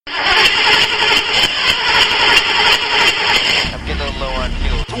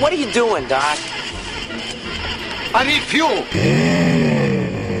what are you doing, Doc? I need fuel.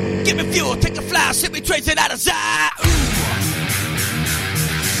 Give me fuel, take a fly, ship me trace it out of sight.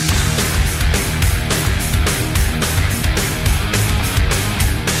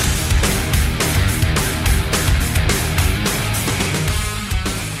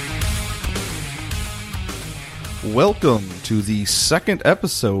 Welcome to the second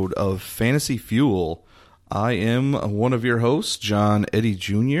episode of Fantasy Fuel. I am one of your hosts, John Eddie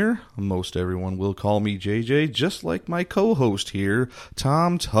Jr. Most everyone will call me JJ, just like my co-host here,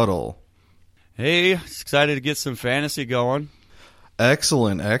 Tom Tuttle. Hey, excited to get some fantasy going.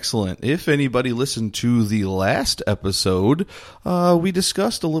 Excellent, excellent. If anybody listened to the last episode, we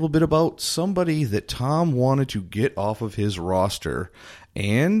discussed a little bit about somebody that Tom wanted to get off of his roster.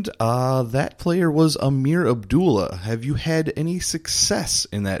 And that player was Ameer Abdullah. Have you had any success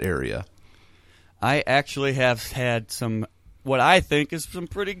in that area? I actually have had some, what I think is some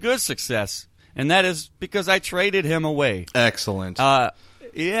pretty good success. And that is because I traded him away. Excellent. I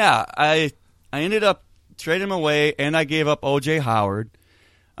ended up trading him away, and I gave up O.J. Howard,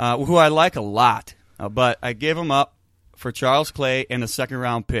 who I like a lot. But I gave him up for Charles Clay and a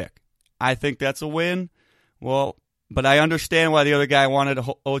second-round pick. I think that's a win. Well, but I understand why the other guy wanted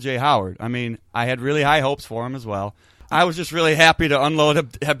O.J. Howard. I mean, I had really high hopes for him as well. I was just really happy to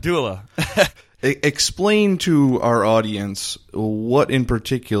unload Abdullah. Explain to our audience what in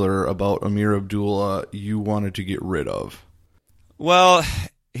particular about Ameer Abdullah you wanted to get rid of. Well,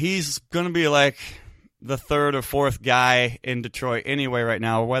 he's going to be like the third or fourth guy in Detroit anyway right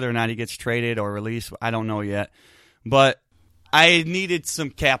now. Whether or not he gets traded or released, I don't know yet. But I needed some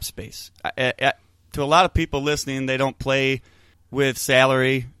cap space. To a lot of people listening, they don't play with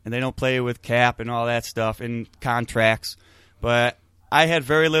salary and they don't play with cap and all that stuff and contracts. But I had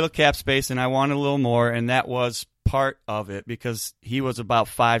very little cap space and I wanted a little more, and that was part of it because he was about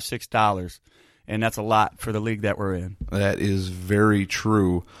 $5-6, and that's a lot for the league that we're in. That is very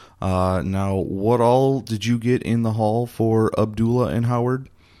true. Now, what all did you get in the haul for Abdullah and Howard?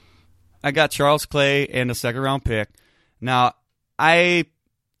 I got Charles Clay and a second-round pick. Now,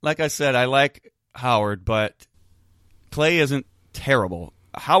 like I said, I like Howard, but Clay isn't terrible.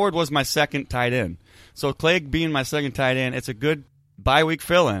 Howard was my second tight end. So Clay being my second tight end, it's a good bye-week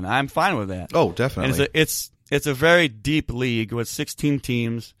fill-in. I'm fine with that. Oh, definitely. And it's a very deep league with 16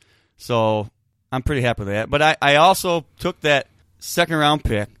 teams, so I'm pretty happy with that. But I also took that second-round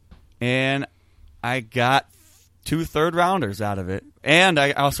pick, and I got 2 third-rounders out of it. And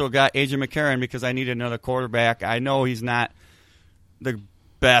I also got A.J. McCarron because I needed another quarterback. I know he's not the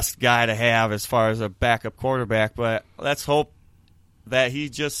best guy to have as far as a backup quarterback, but let's hope that he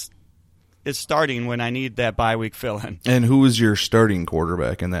just is starting when I need that bye-week fill-in. And who is your starting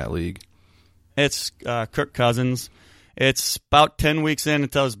quarterback in that league? It's Kirk Cousins. It's about 10 weeks in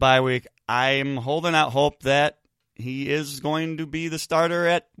until his bye week. I'm holding out hope that he is going to be the starter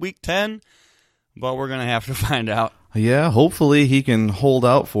at week 10, but we're going to have to find out. Yeah, hopefully he can hold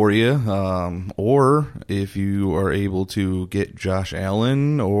out for you, or if you are able to get Josh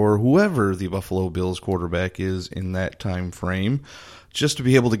Allen or whoever the Buffalo Bills quarterback is in that time frame, just to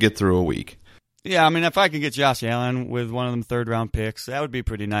be able to get through a week. Yeah, I mean, if I could get Josh Allen with one of them third-round picks, that would be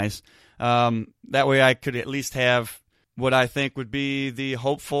pretty nice. That way I could at least have what I think would be the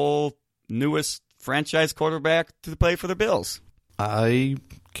hopeful newest franchise quarterback to play for the Bills. I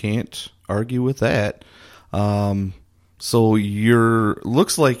can't argue with that. So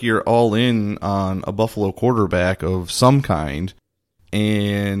looks like you're all in on a Buffalo quarterback of some kind,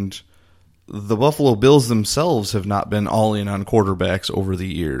 and the Buffalo Bills themselves have not been all in on quarterbacks over the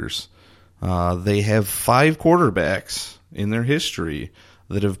years. They have 5 quarterbacks in their history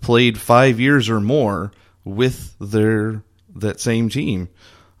that have played 5 years or more with that same team.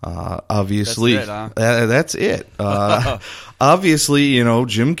 Obviously, that's it. Obviously,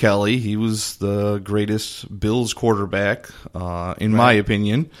 Jim Kelly, he was the greatest Bills quarterback, in my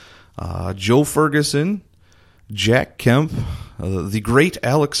opinion. Joe Ferguson, Jack Kemp, the great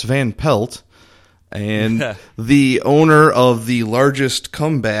Alex Van Pelt, and the owner of the largest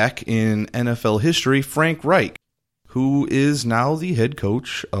comeback in NFL history, Frank Reich, who is now the head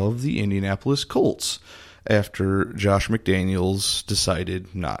coach of the Indianapolis Colts after Josh McDaniels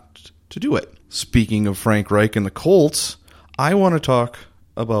decided not to do it. Speaking of Frank Reich and the Colts, I want to talk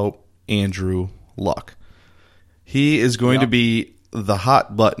about Andrew Luck. He is going to be the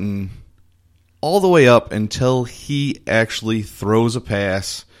hot button all the way up until he actually throws a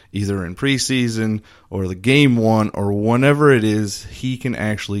pass, either in preseason or the game one or whenever it is he can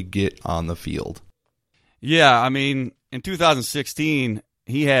actually get on the field. Yeah, I mean, in 2016,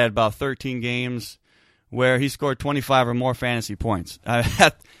 he had about 13 games where he scored 25 or more fantasy points.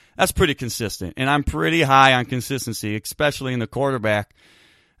 That's pretty consistent, and I'm pretty high on consistency, especially in the quarterback.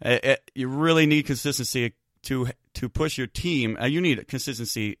 You really need consistency to push your team. You need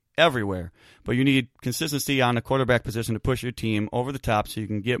consistency everywhere, but you need consistency on the quarterback position to push your team over the top so you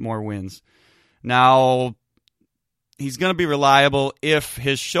can get more wins. Now, he's going to be reliable if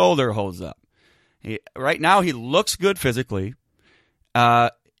his shoulder holds up. Right now, he looks good physically.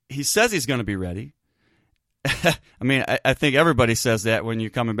 He says he's going to be ready. I mean, I think everybody says that when you're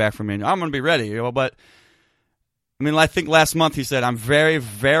coming back from injury. I'm going to be ready. But, I mean, I think last month he said, I'm very,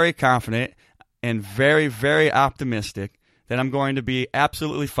 very confident and very, very optimistic that I'm going to be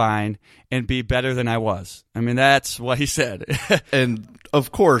absolutely fine and be better than I was. I mean, that's what he said. And,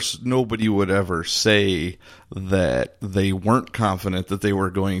 of course, nobody would ever say that they weren't confident that they were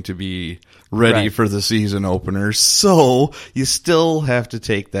going to be ready for the season opener. So you still have to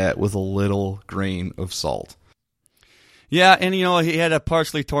take that with a little grain of salt. Yeah, and, he had a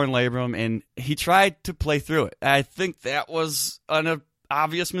partially torn labrum, and he tried to play through it. I think that was an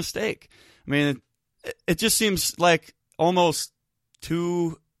obvious mistake. I mean, it just seems like almost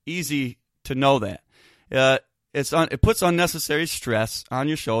too easy to know that. It puts unnecessary stress on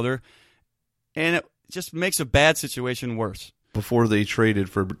your shoulder, and it just makes a bad situation worse. Before they traded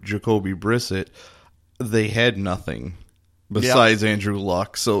for Jacoby Brissett, they had nothing besides Andrew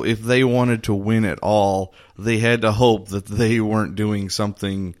Luck. So if they wanted to win at all, they had to hope that they weren't doing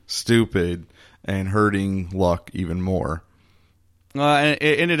something stupid and hurting Luck even more. And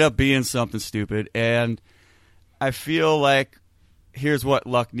it ended up being something stupid, and I feel like here's what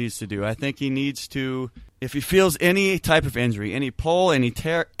Luck needs to do. I think he needs to, if he feels any type of injury, any pull, any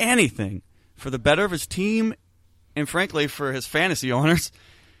tear, anything, for the better of his team and, frankly, for his fantasy owners,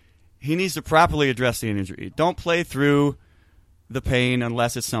 he needs to properly address the injury. Don't play through the pain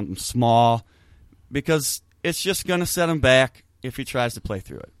unless it's something small, because it's just going to set him back if he tries to play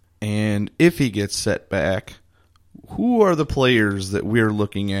through it. And if he gets set back, who are the players that we're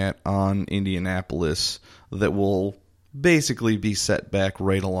looking at on Indianapolis that will basically be set back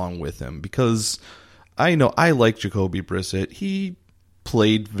right along with him? Because I know I like Jacoby Brissett. He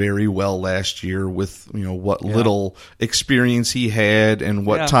played very well last year with what little experience he had and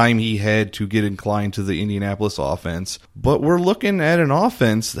what time he had to get inclined to the Indianapolis offense. But we're looking at an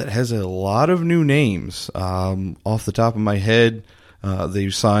offense that has a lot of new names. Off the top of my head, they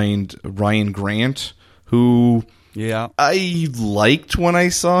signed Ryan Grant, who I liked when I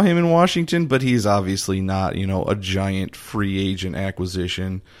saw him in Washington, but he's obviously not a giant free agent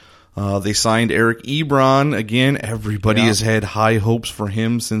acquisition. They signed Eric Ebron. Again, everybody has had high hopes for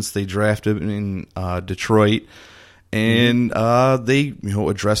him since they drafted him in Detroit. And they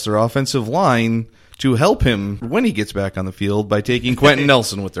addressed their offensive line to help him when he gets back on the field by taking Quentin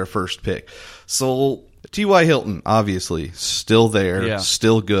Nelson with their first pick. So T.Y. Hilton, obviously, still there,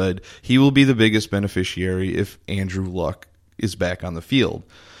 still good. He will be the biggest beneficiary if Andrew Luck is back on the field.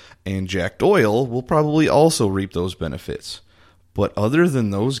 And Jack Doyle will probably also reap those benefits. But other than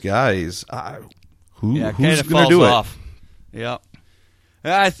those guys, who's going to do it? Yeah.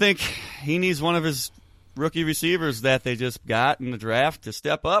 I think he needs one of his rookie receivers that they just got in the draft to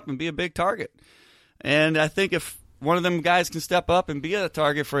step up and be a big target. And I think if one of them guys can step up and be a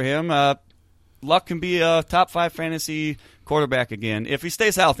target for him, Luck can be a top 5 fantasy quarterback again if he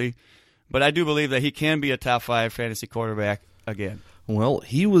stays healthy. But I do believe that he can be a top 5 fantasy quarterback again. Well,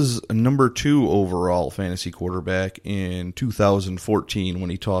 he was number 2 overall fantasy quarterback in 2014 when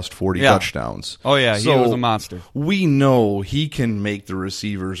he tossed 40 touchdowns. Oh, yeah, he was a monster. We know he can make the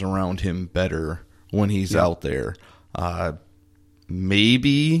receivers around him better when he's out there.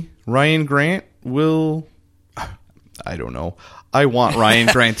 Maybe Ryan Grant will... I don't know. I want Ryan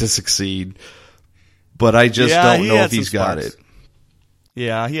Grant to succeed, but I just don't know if he's got it.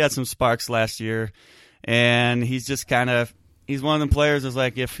 Yeah, he had some sparks last year, and he's just kind of... He's one of them players that's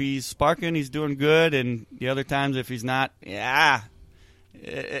like, if he's sparking, he's doing good, and the other times if he's not, he's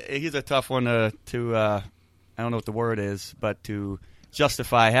a tough one to I don't know what the word is, but to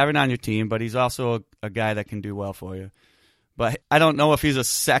justify having on your team, but he's also a guy that can do well for you. But I don't know if he's a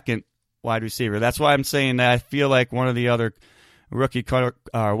second wide receiver. That's why I'm saying that I feel like one of the other rookie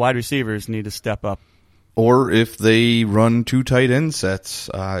wide receivers need to step up. Or if they run 2 tight end sets,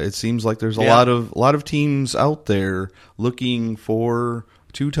 it seems like there's a lot of teams out there looking for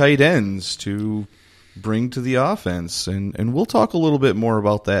 2 tight ends to bring to the offense, and we'll talk a little bit more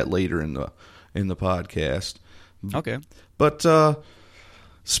about that later in the podcast. Okay. But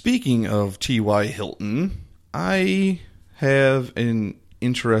speaking of T.Y. Hilton, I have an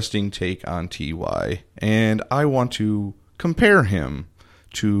interesting take on T.Y., and I want to compare him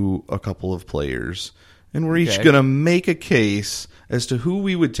to a couple of players. and we're each going to make a case as to who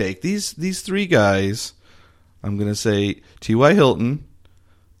we would take. These three guys, I'm going to say T.Y. Hilton,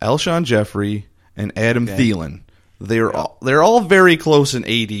 Alshon Jeffrey, and Adam Thielen. They're all very close in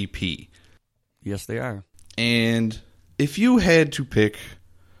ADP. Yes, they are. And if you had to pick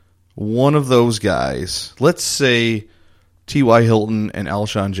one of those guys, let's say T.Y. Hilton and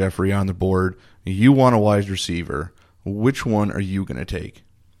Alshon Jeffrey on the board, you want a wide receiver, which one are you going to take?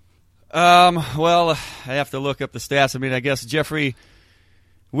 Well, I have to look up the stats. I mean, I guess Jeffrey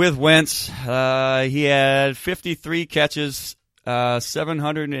with Wentz, he had 53 catches,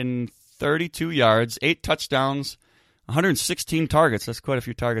 732 yards, 8 touchdowns, 116 targets. That's quite a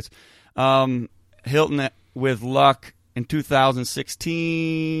few targets. Hilton with Luck in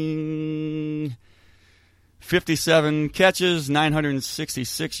 2016, 57 catches,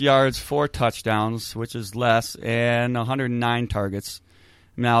 966 yards, 4 touchdowns, which is less, and 109 targets.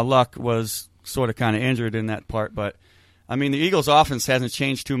 Now, Luck was sort of kind of injured in that part, but, I mean, the Eagles' offense hasn't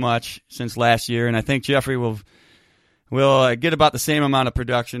changed too much since last year, and I think Jeffrey will get about the same amount of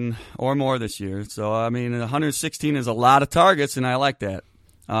production or more this year. So, I mean, 116 is a lot of targets, and I like that.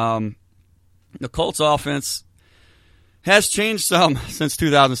 The Colts' offense has changed some since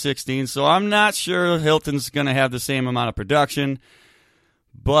 2016, so I'm not sure Hilton's going to have the same amount of production,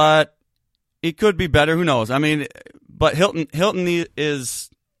 but it could be better. Who knows? I mean, but Hilton is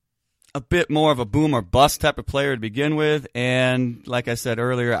a bit more of a boom or bust type of player to begin with, and like I said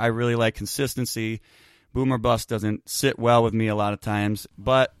earlier, I really like consistency. Boom or bust doesn't sit well with me a lot of times,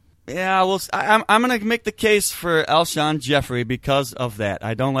 but yeah, I'm going to make the case for Alshon Jeffrey because of that.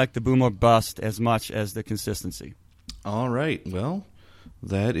 I don't like the boom or bust as much as the consistency. All right. Well,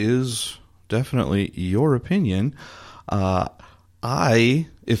 that is definitely your opinion. If I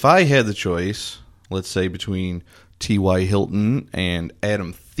had the choice, let's say between T.Y. Hilton and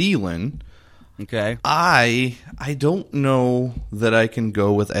Adam Thielen, okay, I don't know that I can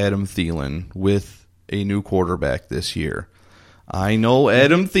go with Adam Thielen with a new quarterback this year. I know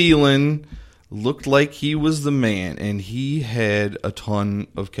Adam Thielen looked like he was the man, and he had a ton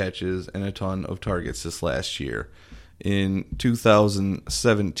of catches and a ton of targets this last year. In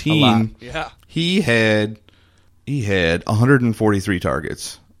 2017, he had 143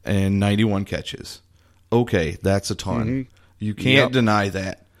 targets and 91 catches. Okay, that's a ton. Mm-hmm. You can't deny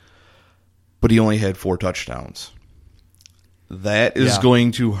that. But he only had 4 touchdowns. That is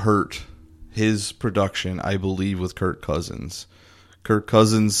going to hurt his production, I believe, with Kirk Cousins. Kirk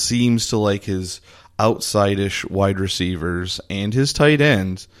Cousins seems to like his outside-ish wide receivers and his tight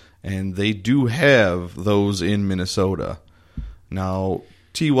ends, and they do have those in Minnesota. Now,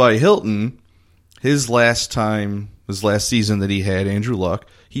 T.Y. Hilton, his last season that he had Andrew Luck,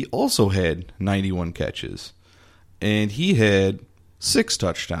 he also had 91 catches, and he had 6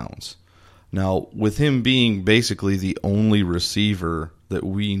 touchdowns. Now, with him being basically the only receiver that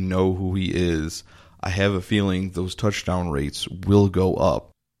we know who he is, I have a feeling those touchdown rates will go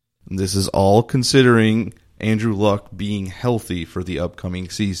up. And this is all considering Andrew Luck being healthy for the upcoming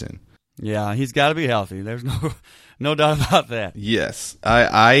season. Yeah, he's got to be healthy. There's no doubt about that. Yes,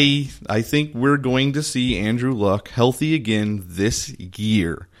 I think we're going to see Andrew Luck healthy again this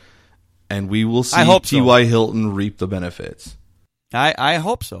year, and we will see T.Y. Hilton reap the benefits. I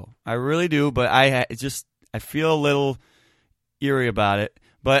hope so. I really do, but I feel a little eerie about it.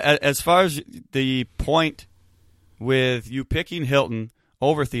 But as far as the point with you picking Hilton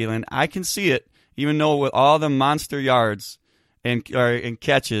over Thielen, I can see it, even though with all the monster yards and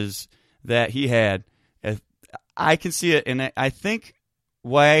catches that he had, I can see it. And I think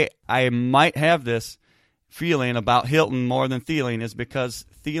why I might have this feeling about Hilton more than Thielen is because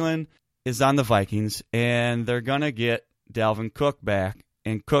Thielen is on the Vikings, and they're going to get Dalvin Cook back,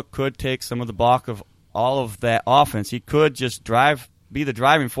 and Cook could take some of the bulk of all of that offense. He could just be the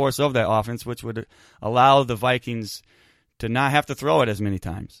driving force of that offense, which would allow the Vikings to not have to throw it as many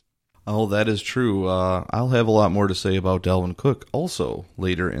times. Oh, that is true. I'll have a lot more to say about Dalvin Cook also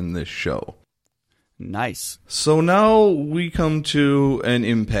later in this show. Nice. So now we come to an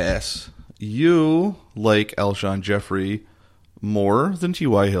impasse. You like Alshon Jeffrey more than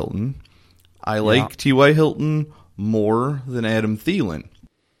T.Y. Hilton. I like T.Y. Hilton more than Adam Thielen.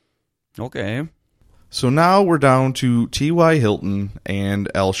 Okay. So now we're down to T.Y. Hilton and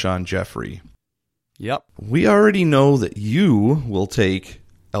Alshon Jeffrey. Yep. We already know that you will take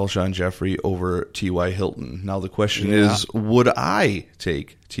Alshon Jeffrey over T.Y. Hilton. Now the question is, would I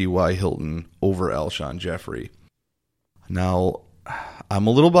take T.Y. Hilton over Alshon Jeffrey? Now, I'm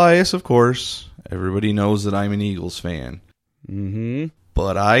a little biased, of course. Everybody knows that I'm an Eagles fan. Mm-hmm.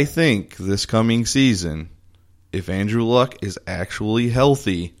 But I think this coming season, if Andrew Luck is actually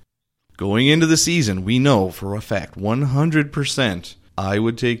healthy, Going into the season, we know for a fact, 100%, I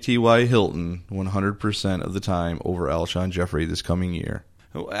would take T.Y. Hilton 100% of the time over Alshon Jeffrey this coming year.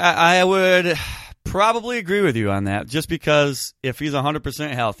 I would probably agree with you on that, just because if he's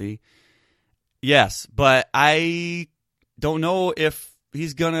 100% healthy, yes. But I don't know if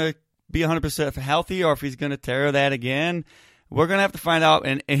he's going to be 100% healthy or if he's going to tear that again. We're going to have to find out,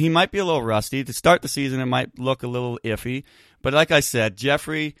 and he might be a little rusty. To start the season, it might look a little iffy. But like I said,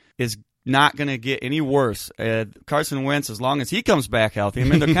 Jeffrey is not going to get any worse. Carson Wentz, as long as he comes back healthy, I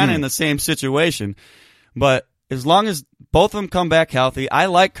mean, they're kind of in the same situation. But as long as both of them come back healthy, I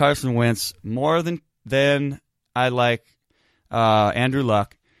like Carson Wentz more than I like Andrew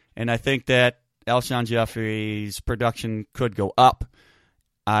Luck. And I think that Alshon Jeffrey's production could go up.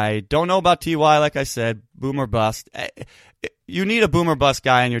 I don't know about T.Y., like I said, boom or bust. You need a boom or bust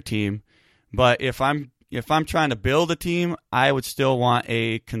guy on your team. But if I'm trying to build a team, I would still want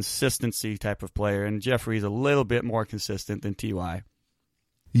a consistency type of player, and Jeffrey's a little bit more consistent than T.Y.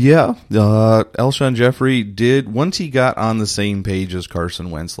 Yeah, Alshon Jeffrey did, once he got on the same page as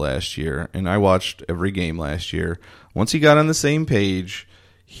Carson Wentz last year, and I watched every game last year, once he got on the same page,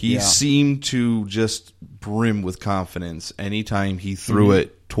 he seemed to just brim with confidence anytime he threw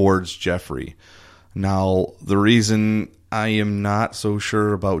it towards Jeffrey. Now, the reason I am not so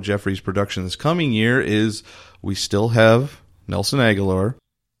sure about Jeffrey's production this coming year is we still have Nelson Aguilar.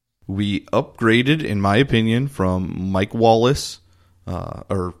 We upgraded, in my opinion, from Mike Wallace,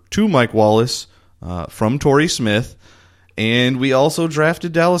 to Mike Wallace from Torrey Smith, and we also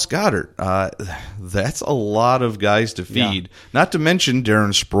drafted Dallas Goedert. That's a lot of guys to feed. Yeah. Not to mention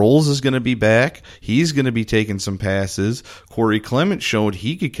Darren Sproles is going to be back. He's going to be taking some passes. Corey Clement showed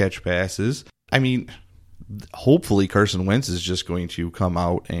he could catch passes. I mean, hopefully Carson Wentz is just going to come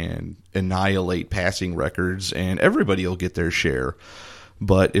out and annihilate passing records, and everybody will get their share.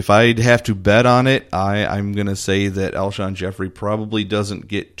 But if I'd have to bet on it, I'm going to say that Alshon Jeffrey probably doesn't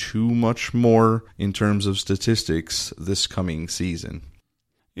get too much more in terms of statistics this coming season.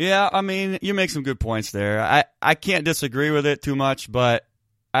 Yeah, I mean, you make some good points there. I can't disagree with it too much, but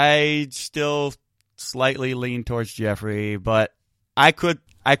I still slightly lean towards Jeffrey. But I could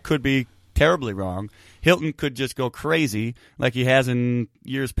be terribly wrong. Hilton could just go crazy like he has in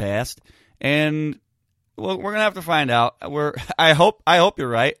years past, and well, we're gonna have to find out. I hope you're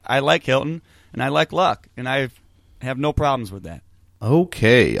right. I like Hilton and I like Luck, and I have no problems with that.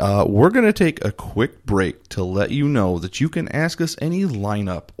 Okay, we're gonna take a quick break to let you know that you can ask us any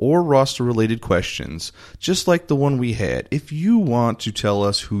lineup or roster-related questions, just like the one we had. If you want to tell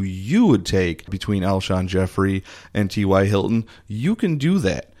us who you would take between Alshon Jeffrey and T.Y. Hilton, you can do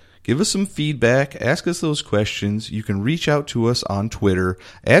that. Give us some feedback. Ask us those questions. You can reach out to us on Twitter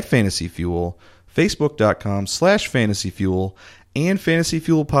at FantasyFuel, Facebook.com/FantasyFuel, and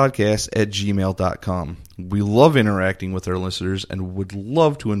FantasyFuelPodcast@gmail.com. We love interacting with our listeners and would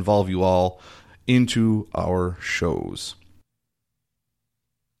love to involve you all into our shows.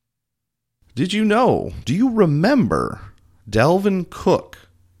 Do you remember Dalvin Cook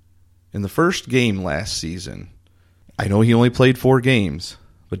in the first game last season? I know he only played 4 games,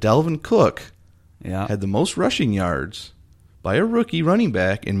 but Dalvin Cook had the most rushing yards by a rookie running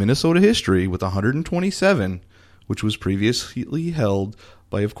back in Minnesota history with 127, which was previously held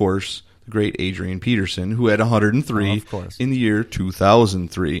by, of course, the great Adrian Peterson, who had 103 in the year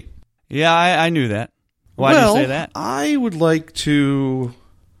 2003. Yeah, I knew that. Why did you say that? I would like to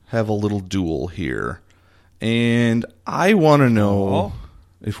have a little duel here, and I want to know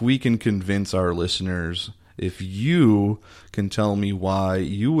if we can convince our listeners, if you can tell me why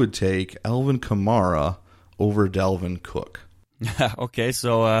you would take Alvin Kamara over Dalvin Cook. Okay,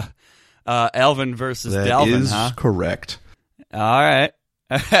 so Alvin versus that Dalvin, is huh? Correct. All right.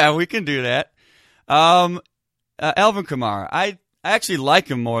 We can do that. Alvin Kamara. I actually like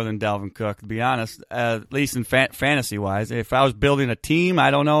him more than Dalvin Cook, to be honest, at least in fantasy-wise. If I was building a team,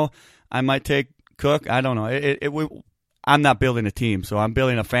 I don't know, I might take Cook. I don't know. I'm not building a team, so I'm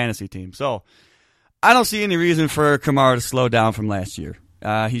building a fantasy team. So I don't see any reason for Kamara to slow down from last year.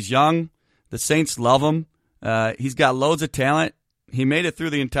 He's young. The Saints love him. He's got loads of talent. He made it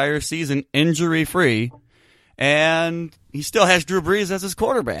through the entire season injury-free, and he still has Drew Brees as his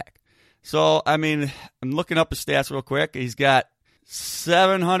quarterback. So, I mean, I'm looking up his stats real quick. He's got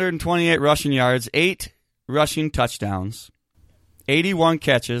 728 rushing yards, 8 rushing touchdowns, 81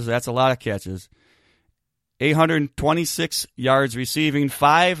 catches. That's a lot of catches. 826 yards receiving,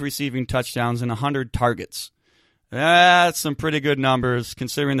 5 receiving touchdowns, and 100 targets. That's some pretty good numbers,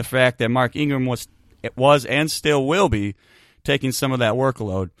 considering the fact that Mark Ingram was and still will be taking some of that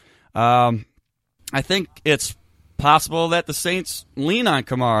workload. I think it's possible that the Saints lean on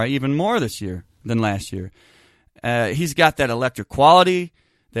Kamara even more this year than last year. He's got that electric quality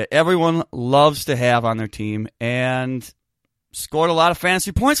that everyone loves to have on their team, and scored a lot of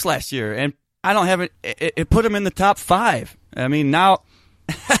fantasy points last year. And I don't have it put him in the top 5. I mean, now,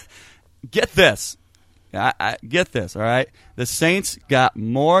 get this. I get this, all right? The Saints got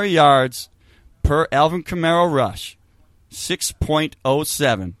more yards per Alvin Kamara rush,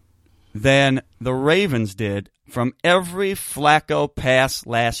 6.07, than the Ravens did from every Flacco pass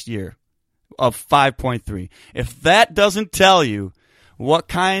last year of 5.3. If that doesn't tell you what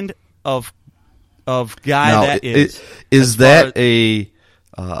kind of guy now, that is. Is that a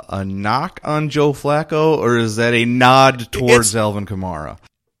knock on Joe Flacco, or is that a nod towards Alvin Kamara?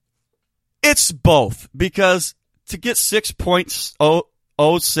 It's both, because to get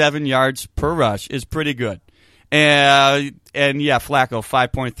 6.07 yards per rush is pretty good. And yeah, Flacco,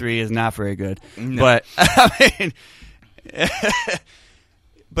 5.3 is not very good. No. But, I mean,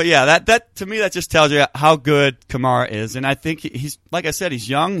 but yeah, that to me, that just tells you how good Kamara is. And I think he's, like I said, he's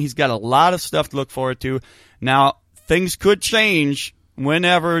young. He's got a lot of stuff to look forward to. Now, things could change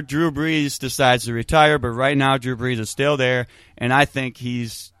whenever Drew Brees decides to retire, but right now Drew Brees is still there, and I think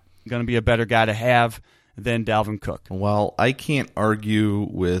he's going to be a better guy to have than Dalvin Cook. Well, I can't argue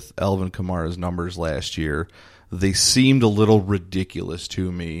with Alvin Kamara's numbers last year. They seemed a little ridiculous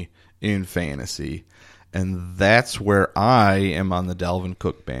to me in fantasy, and that's where I am on the Dalvin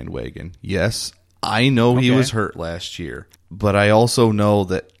Cook bandwagon. Yes, I know he was hurt last year, but I also know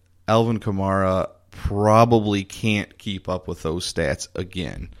that Alvin Kamara probably can't keep up with those stats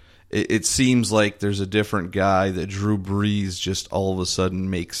again. It seems like there's a different guy that Drew Brees just all of a sudden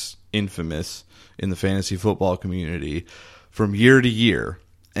makes infamous in the fantasy football community from year to year.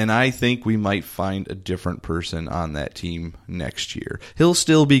 And I think we might find a different person on that team next year. He'll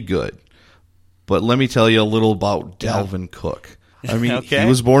still be good. But let me tell you a little about Dalvin Cook. I mean, He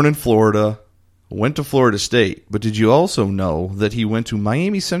was born in Florida, went to Florida State, but did you also know that he went to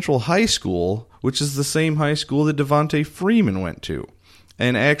Miami Central High School, which is the same high school that Devontae Freeman went to,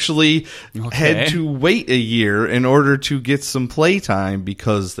 and actually had to wait a year in order to get some play time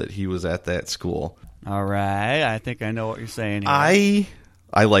because that he was at that school. All right. I think I know what you're saying here.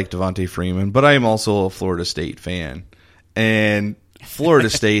 I like Devontae Freeman, but I am also a Florida State fan. And Florida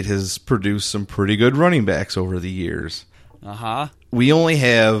State has produced some pretty good running backs over the years. Uh-huh. We only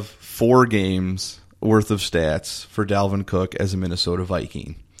have 4 games worth of stats for Dalvin Cook as a Minnesota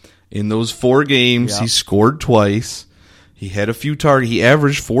Viking. In those 4 games, he scored twice. He had a few targets. He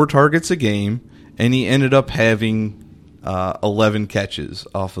averaged 4 targets a game, and he ended up having 11 catches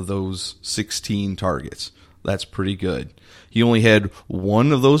off of those 16 targets. That's pretty good. He only had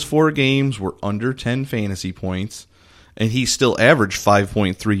 1 of those 4 games were under 10 fantasy points, and he still averaged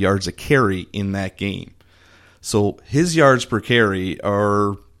 5.3 yards a carry in that game. So his yards per carry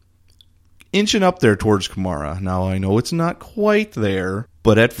are inching up there towards Kamara. Now, I know it's not quite there,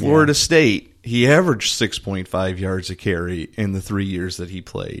 but at Florida State, he averaged 6.5 yards a carry in the 3 years that he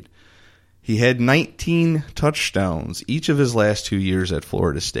played. He had 19 touchdowns each of his last 2 years at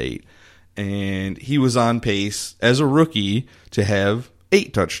Florida State, and he was on pace as a rookie to have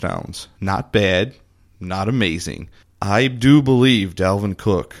 8 touchdowns. Not bad, not amazing. I do believe Dalvin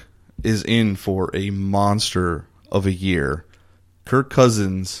Cook is in for a monster of a year. Kirk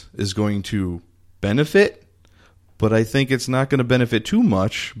Cousins is going to benefit, but I think it's not going to benefit too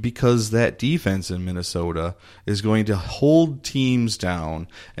much because that defense in Minnesota is going to hold teams down,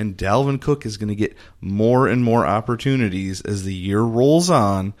 and Dalvin Cook is going to get more and more opportunities as the year rolls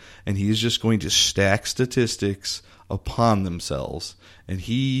on, and he's just going to stack statistics upon themselves. And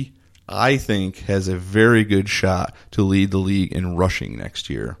he, I think, has a very good shot to lead the league in rushing next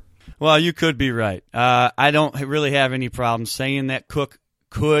year. Well, you could be right. I don't really have any problem saying that Cook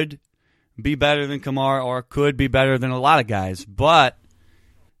could be better than Kamara or could be better than a lot of guys, but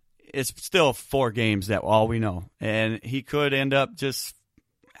it's still 4 games that all we know. And he could end up just,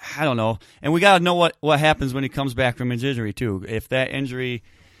 I don't know. And we got to know what happens when he comes back from his injury, too. If that injury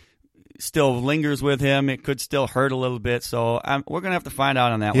still lingers with him, it could still hurt a little bit. So we're going to have to find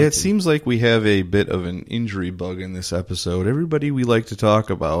out on that one. Yeah, it seems like we have a bit of an injury bug in this episode. Everybody we like to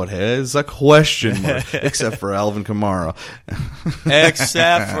talk about has a question mark, except for Alvin Kamara.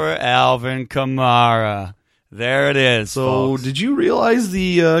 Except for Alvin Kamara. There it is. So, folks. Did you realize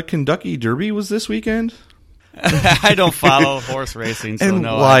the Kentucky Derby was this weekend? I don't follow horse racing, so and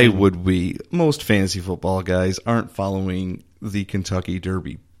no. Why would we? Most fantasy football guys aren't following the Kentucky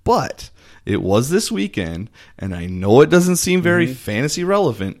Derby. But it was this weekend, and I know it doesn't seem very fantasy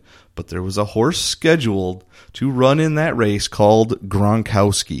relevant, but there was a horse scheduled to run in that race called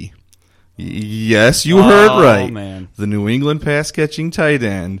Gronkowski. Yes, you heard right. Man. The New England pass-catching tight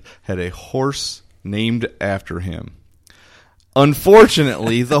end had a horse named after him.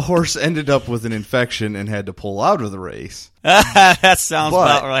 Unfortunately, the horse ended up with an infection and had to pull out of the race. That sounds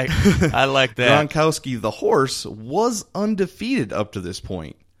about right. I like that. Gronkowski, the horse, was undefeated up to this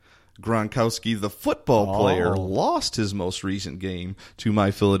point. Gronkowski, the football player, lost his most recent game to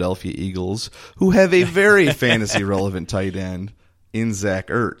my Philadelphia Eagles, who have a very fantasy-relevant tight end in Zach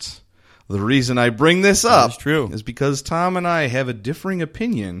Ertz. The reason I bring this up is because Tom and I have a differing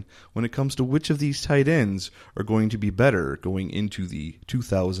opinion when it comes to which of these tight ends are going to be better going into the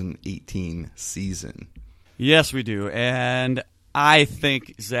 2018 season. Yes, we do. And I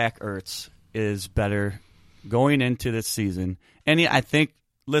think Zach Ertz is better going into this season. And I think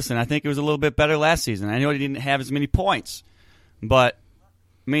it was a little bit better last season. I know he didn't have as many points. But,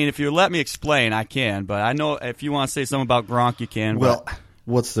 I mean, if you let me explain, I can. But I know if you want to say something about Gronk, you can. Well,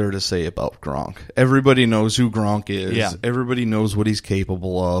 what's there to say about Gronk? Everybody knows who Gronk is. Yeah. Everybody knows what he's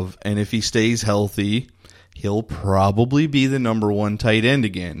capable of. And if he stays healthy, he'll probably be the number one tight end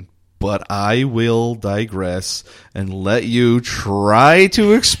again. But I will digress and let you try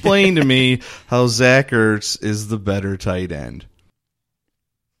to explain to me how Zach Ertz is the better tight end.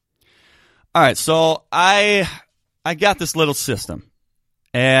 All right, so I got this little system,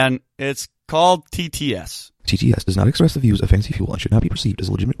 and it's called TTS. TTS does not express the views of Fantasy Fuel and should not be perceived as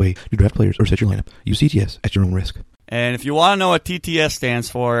a legitimate way to draft players or set your lineup. Use TTS at your own risk. And if you want to know what TTS stands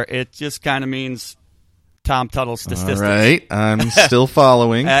for, it just kind of means Tom Tuttle Statistics. All right, I'm still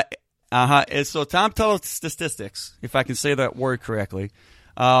following. So Tom Tuttle Statistics, if I can say that word correctly,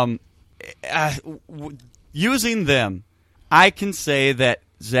 using them, I can say that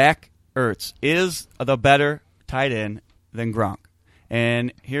Zach Ertz is the better tight end than Gronk.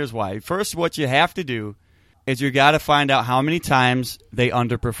 And here's why. First, what you have to do is you got to find out how many times they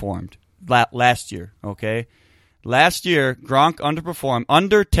underperformed last year, okay? Last year, Gronk underperformed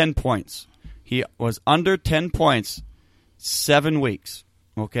under 10 points. He was under 10 points 7 weeks,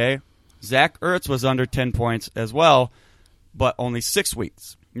 okay? Zach Ertz was under 10 points as well, but only 6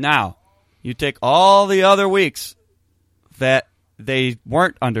 weeks. Now, you take all the other weeks that they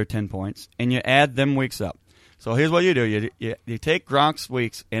weren't under 10 points, and you add them weeks up. So here's what you do. You take Gronk's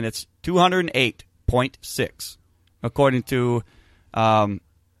weeks, and it's 208.6, according to the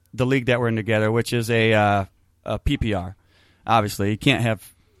league that we're in together, which is a PPR. Obviously, you can't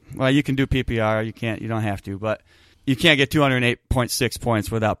have – well, you can do PPR. You don't have to, but you can't get 208.6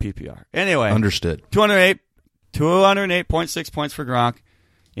 points without PPR. Anyway. Understood. 208.6 points for Gronk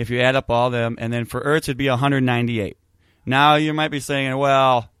if you add up all them, and then for Ertz, it'd be 198. Now, you might be saying,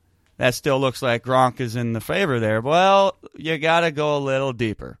 well, that still looks like Gronk is in the favor there. Well, you got to go a little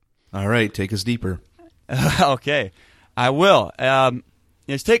deeper. All right, take us deeper. Okay, I will.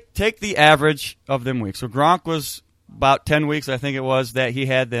 Just take the average of them weeks. So Gronk was about 10 weeks, I think it was, that he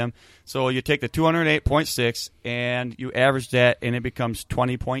had them. So you take the 208.6 and you average that, and it becomes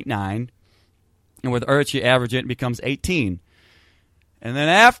 20.9. And with Ertz, you average it, and it becomes 18. And then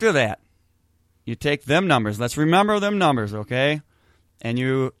after that, you take them numbers. Let's remember them numbers, okay?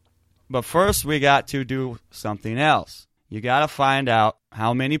 But first we got to do something else. You got to find out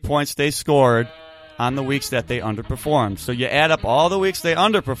how many points they scored on the weeks that they underperformed. So you add up all the weeks they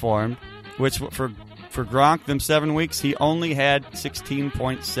underperformed, which for Gronk, them 7 weeks, he only had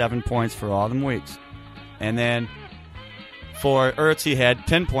 16.7 points for all them weeks. And then for Ertz, he had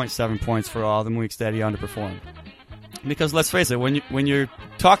 10.7 points for all them weeks that he underperformed. Because let's face it, when you're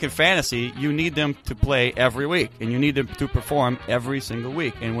talking fantasy, you need them to play every week, and you need them to perform every single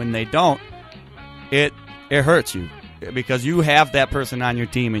week. And when they don't, it hurts you because you have that person on your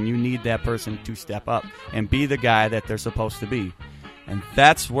team, and you need that person to step up and be the guy that they're supposed to be. And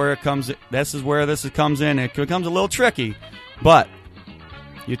that's where it comes. This is where this comes in. It becomes a little tricky, but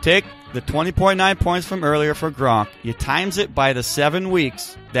you take the 20.9 points from earlier for Gronk, you times it by the 7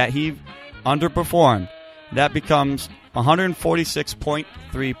 weeks that he underperformed. That becomes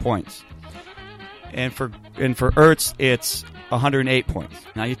 146.3 points. And for Ertz, it's 108 points.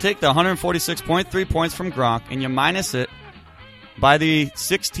 Now you take the 146.3 points from Gronk and you minus it by the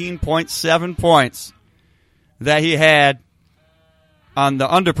 16.7 points that he had on the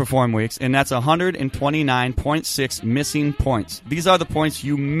underperformed weeks, and that's 129.6 missing points. These are the points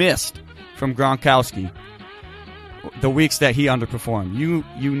you missed from Gronkowski, the weeks that he underperformed. You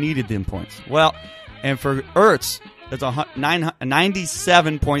needed them points. Well, and for Ertz, it's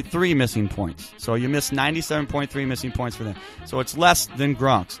 97.3 missing points. So you missed 97.3 missing points for them. So it's less than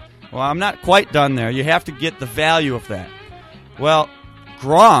Gronk's. Well, I'm not quite done there. You have to get the value of that. Well,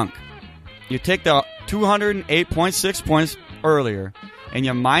 Gronk, you take the 208.6 points earlier, and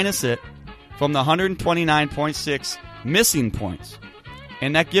you minus it from the 129.6 missing points.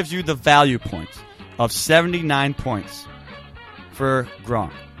 And that gives you the value points of 79 points for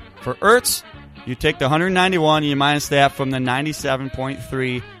Gronk. For Ertz, you take the 191, you minus that from the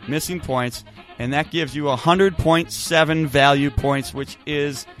 97.3 missing points, and that gives you 100.7 value points, which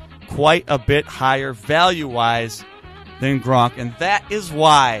is quite a bit higher value-wise than Gronk. And that is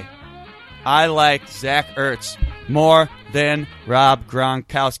why I like Zach Ertz more than Rob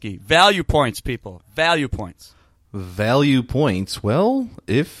Gronkowski. Value points, people. Value points. Value points. Well,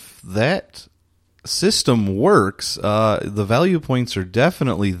 if that system works, the value points are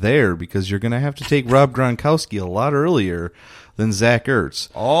definitely there because you're going to have to take Rob Gronkowski a lot earlier than Zach Ertz.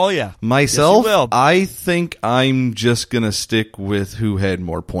 Oh, yeah. Myself, yes, you will. I think I'm just going to stick with who had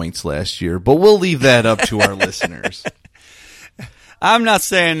more points last year, but we'll leave that up to our listeners. I'm not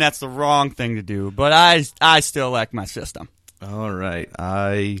saying that's the wrong thing to do, but I still like my system. All right.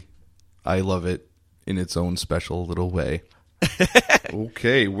 I love it in its own special little way.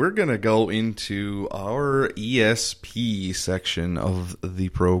 Okay, we're going to go into our ESP section of the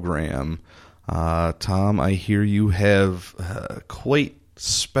program. Tom, I hear you have quite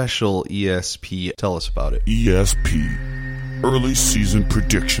special ESP. Tell us about it. ESP, early season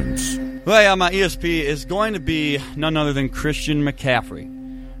predictions. Well, yeah, my ESP is going to be none other than Christian McCaffrey.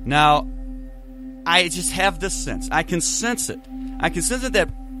 Now, I just have this sense. I can sense it. I can sense it that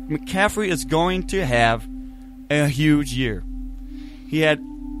McCaffrey is going to have a huge year. He had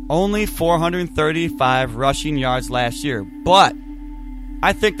only 435 rushing yards last year, but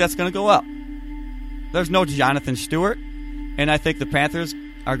I think that's going to go up. There's no Jonathan Stewart, and I think the Panthers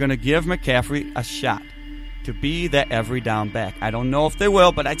are going to give McCaffrey a shot to be that every down back. I don't know if they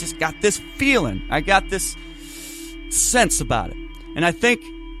will, but I just got this feeling. I got this sense about it. And I think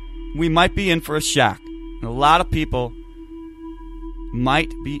we might be in for a shock. And a lot of people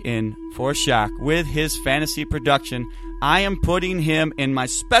might be in for a shock with his fantasy production. I am putting him in my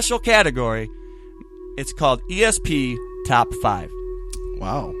special category. It's called ESP Top 5.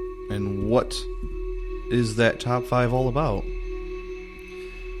 Wow. And what is that top 5 all about?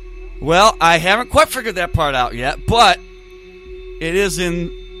 Well, I haven't quite figured that part out yet, but it is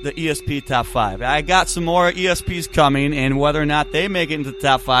in the ESP Top 5. I got some more ESPs coming, and whether or not they make it into the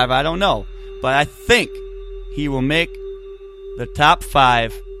Top 5, I don't know. But I think he will make the Top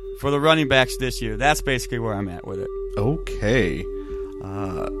 5 for the running backs this year. That's basically where I'm at with it. Okay.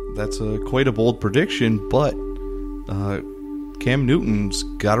 That's quite a bold prediction, but Cam Newton's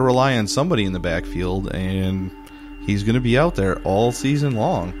got to rely on somebody in the backfield, and he's going to be out there all season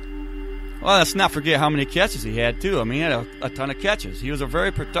long. Well, let's not forget how many catches he had, too. I mean, he had a ton of catches. He was a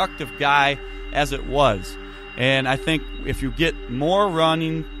very productive guy as it was. And I think if you get more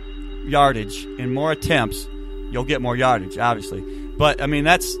running yardage and more attempts, you'll get more yardage, obviously. But, I mean,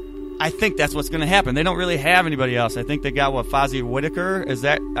 I think that's what's going to happen. They don't really have anybody else. I think they got, Fozzie Whitaker? Is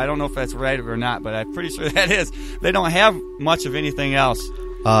that? I don't know if that's right or not, but I'm pretty sure that is. They don't have much of anything else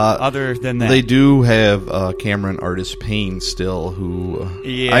other than that. They do have Cameron Artis-Payne still, who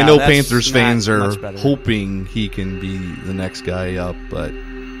yeah, I know Panthers fans are better. hoping he can be the next guy up, but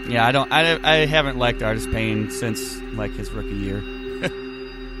yeah, I haven't liked Artis-Payne since his rookie year.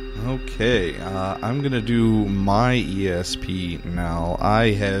 Okay, I'm gonna do my ESP now.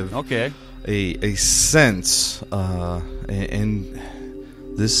 I have a sense, and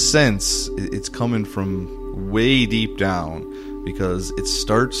this sense it's coming from way deep down because it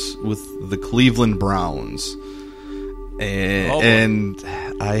starts with the Cleveland Browns, and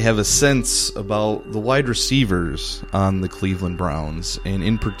I have a sense about the wide receivers on the Cleveland Browns, and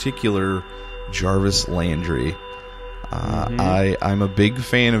in particular Jarvis Landry. I'm a big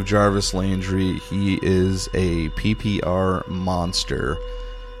fan of Jarvis Landry. He is a PPR monster.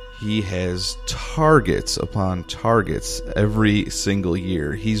 He has targets upon targets every single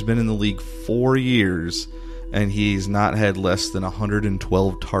year. He's been in the league 4 years, and he's not had less than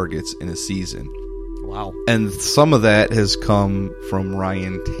 112 targets in a season. Wow. And some of that has come from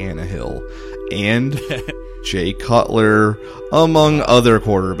Ryan Tannehill and Jay Cutler, among other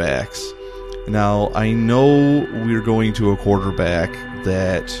quarterbacks. Now, I know we're going to a quarterback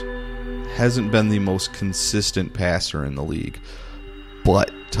that hasn't been the most consistent passer in the league,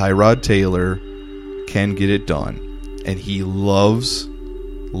 but Tyrod Taylor can get it done, and he loves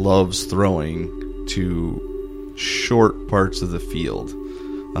throwing to short parts of the field.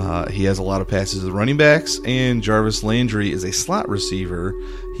 He has a lot of passes to the running backs, and Jarvis Landry is a slot receiver.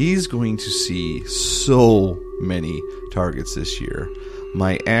 He's going to see so many targets this year.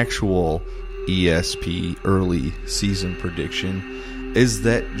 My actual ESP early season prediction is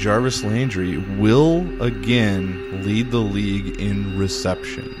that Jarvis Landry will again lead the league in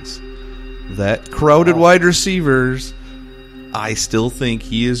receptions. that crowded wide receivers, I still think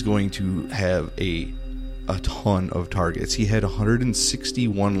he is going to have a ton of targets. He had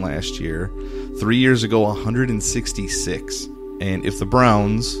 161 last year. 3 years ago, 166. And if the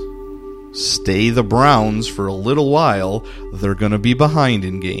Browns stay the Browns for a little while, they're going to be behind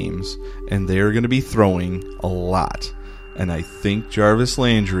in games, and they're going to be throwing a lot. And I think Jarvis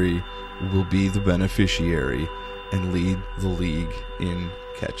Landry will be the beneficiary and lead the league in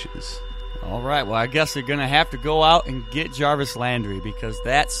catches. All right, well, I guess they're going to have to go out and get Jarvis Landry because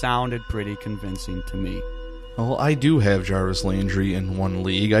that sounded pretty convincing to me. Well, I do have Jarvis Landry in one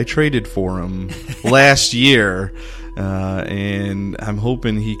league. I traded for him last year, and I'm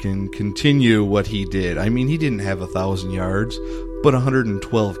hoping he can continue what he did. I mean, he didn't have 1,000 yards, but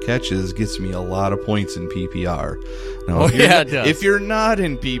 112 catches gets me a lot of points in PPR. Now, it does. If you're not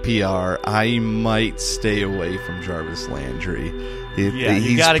in PPR, I might stay away from Jarvis Landry.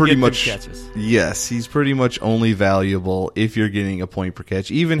 You got to get good catches. Yes, he's pretty much only valuable if you're getting a point per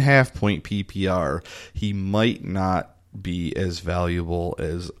catch. Even half-point PPR, he might not be as valuable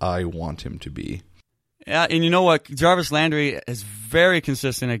as I want him to be. Yeah, and you know what? Jarvis Landry is very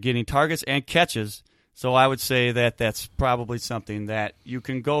consistent at getting targets and catches, so I would say that that's probably something that you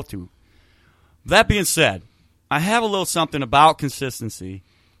can go to. That being said, I have a little something about consistency,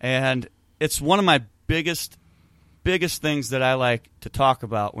 and it's one of my biggest things that I like to talk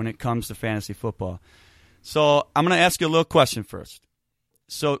about when it comes to fantasy football. So I'm going to ask you a little question first.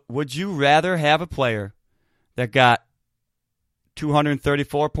 So would you rather have a player that got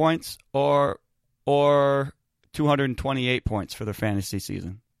 234 points or 228 points for their fantasy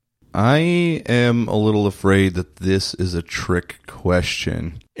season? I am a little afraid that this is a trick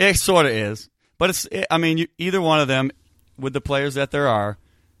question. It sort of is. But either one of them, with the players that there are,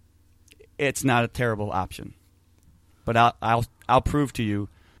 it's not a terrible option. But I'll prove to you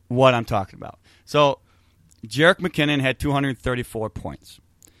what I'm talking about. So, Jerick McKinnon had 234 points,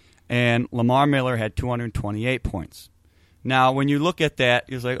 and Lamar Miller had 228 points. Now, when you look at that,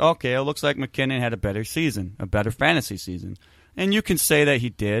 you're like, okay, it looks like McKinnon had a better season, a better fantasy season. And you can say that he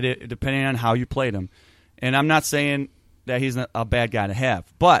did, depending on how you played him. And I'm not saying that he's a bad guy to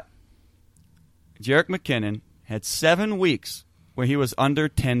have. But Jerick McKinnon had 7 weeks where he was under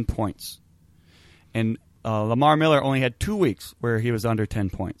 10 points. And Lamar Miller only had 2 weeks where he was under 10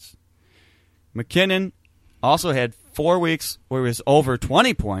 points. McKinnon also had 4 weeks where he was over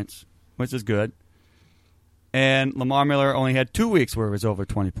 20 points, which is good. And Lamar Miller only had 2 weeks where he was over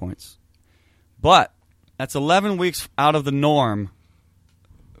 20 points. But that's 11 weeks out of the norm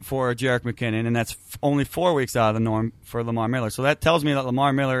for Jerick McKinnon, and that's only 4 weeks out of the norm for Lamar Miller. So that tells me that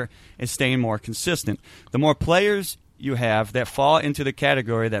Lamar Miller is staying more consistent. The more players you have that fall into the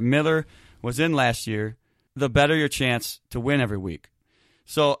category that Miller was in last year, the better your chance to win every week.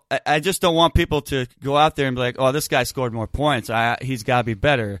 So I just don't want people to go out there and be like, oh, this guy scored more points. He's got to be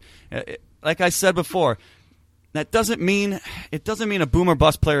better. Like I said before, that doesn't mean a boom or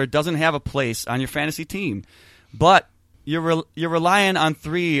bust player doesn't have a place on your fantasy team. But you're relying on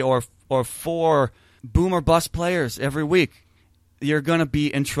 3 or 4 boom or bust players every week. You're going to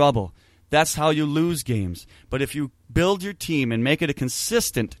be in trouble. That's how you lose games. But if you build your team and make it a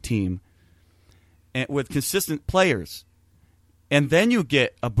consistent team, and with consistent players, and then you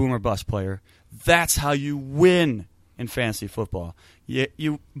get a boom or bust player, that's how you win in fantasy football.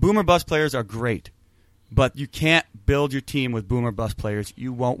 Boom or bust players are great, but you can't build your team with boom or bust players.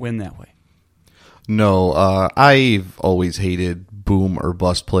 You won't win that way. No, I've always hated boom or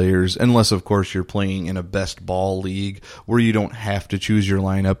bust players, unless, of course, you're playing in a best ball league where you don't have to choose your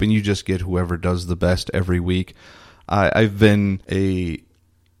lineup and you just get whoever does the best every week. I've been a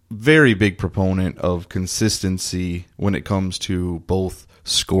very big proponent of consistency when it comes to both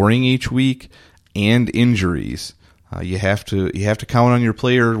scoring each week and injuries. You have to count on your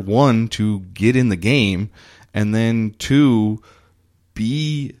player, 1, to get in the game, and then 2,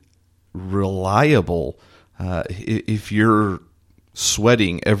 be reliable. If you're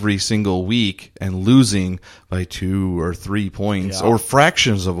sweating every single week and losing by 2 or 3 points, or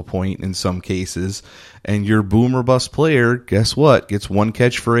fractions of a point in some cases, and your boom or bust player, guess what, gets 1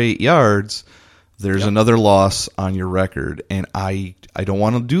 catch for 8 yards, there's another loss on your record. And I don't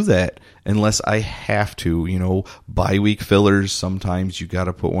want to do that unless I have to. Bye week fillers, sometimes you got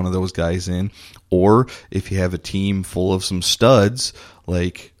to put one of those guys in. Or if you have a team full of some studs,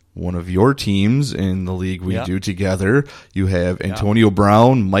 like one of your teams in the league we do together, you have Antonio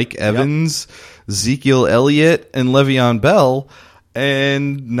Brown, Mike Evans, Ezekiel Elliott, and Le'Veon Bell.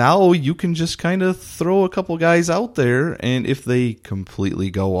 And now you can just kind of throw a couple guys out there, and if they completely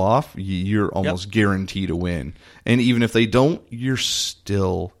go off, you're almost guaranteed to win. And even if they don't, you're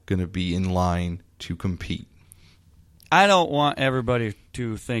still going to be in line to compete. I don't want everybody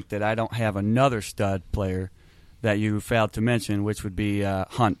to think that I don't have another stud player that you failed to mention, which would be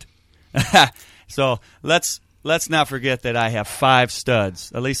Hunt. So let's not forget that I have 5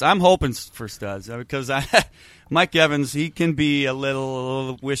 studs. At least I'm hoping for studs, because Mike Evans, he can be a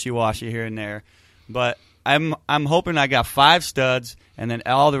little wishy-washy here and there, but I'm hoping I got 5 studs, and then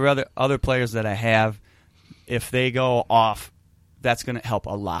all the other players that I have, if they go off, that's going to help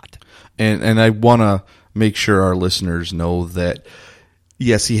a lot. And I want to make sure our listeners know that,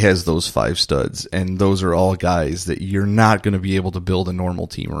 yes, he has those 5 studs, and those are all guys that you're not going to be able to build a normal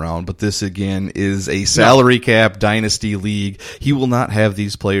team around. But this, again, is a salary cap dynasty league. He will not have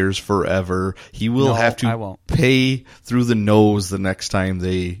these players forever. He will have to pay through the nose the next time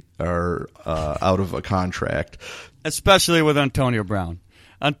they are out of a contract. Especially with Antonio Brown.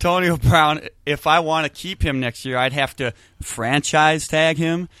 Antonio Brown, if I want to keep him next year, I'd have to franchise tag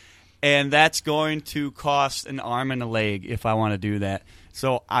him, and that's going to cost an arm and a leg if I want to do that.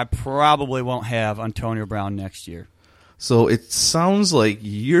 So I probably won't have Antonio Brown next year. So it sounds like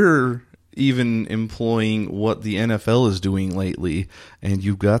you're even employing what the NFL is doing lately, and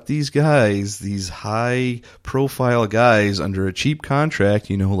you've got these guys, these high-profile guys under a cheap contract,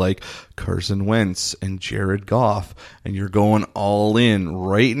 like Carson Wentz and Jared Goff, and you're going all in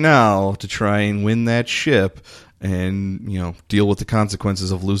right now to try and win that ship and, deal with the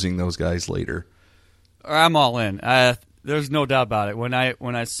consequences of losing those guys later. I'm all in. There's no doubt about it. When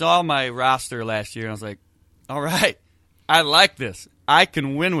I saw my roster last year, I was like, all right, I like this. I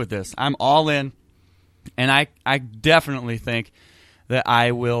can win with this. I'm all in, and I definitely think that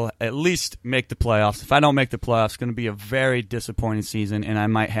I will at least make the playoffs. If I don't make the playoffs, it's going to be a very disappointing season, and I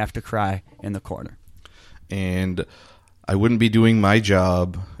might have to cry in the corner. And I wouldn't be doing my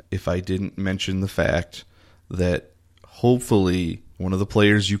job if I didn't mention the fact that hopefully one of the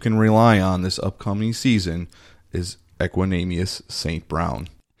players you can rely on this upcoming season is Equanimeous St. Brown.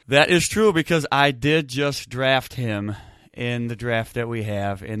 That is true, because I did just draft him in the draft that we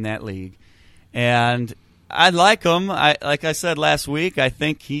have in that league. And I like him. Like I said last week, I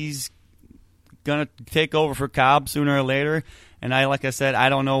think he's going to take over for Cobb sooner or later. And like I said, I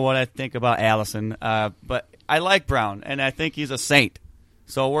don't know what I think about Allison. But I like Brown, and I think he's a saint.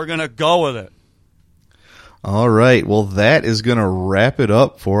 So we're going to go with it. All right. Well, that is going to wrap it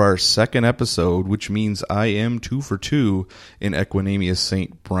up for our second episode, which means I am 2 for 2 in Equanimeous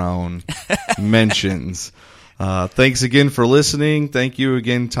St. Brown mentions. Thanks again for listening. Thank you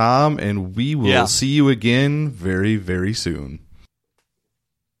again, Tom, and we will see you again very, very soon.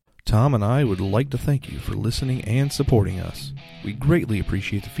 Tom and I would like to thank you for listening and supporting us. We greatly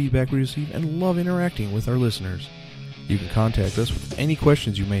appreciate the feedback we receive and love interacting with our listeners. You can contact us with any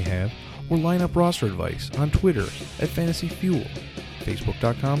questions you may have or line up roster advice on Twitter at Fantasy Fuel,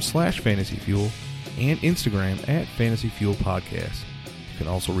 Facebook.com/Fantasy Fuel, and Instagram at Fantasy Fuel Podcast. You can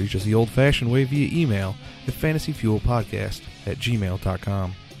also reach us the old-fashioned way via email at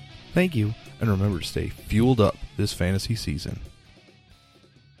fantasyfuelpodcast@gmail.com. Thank you, and remember to stay fueled up this fantasy season.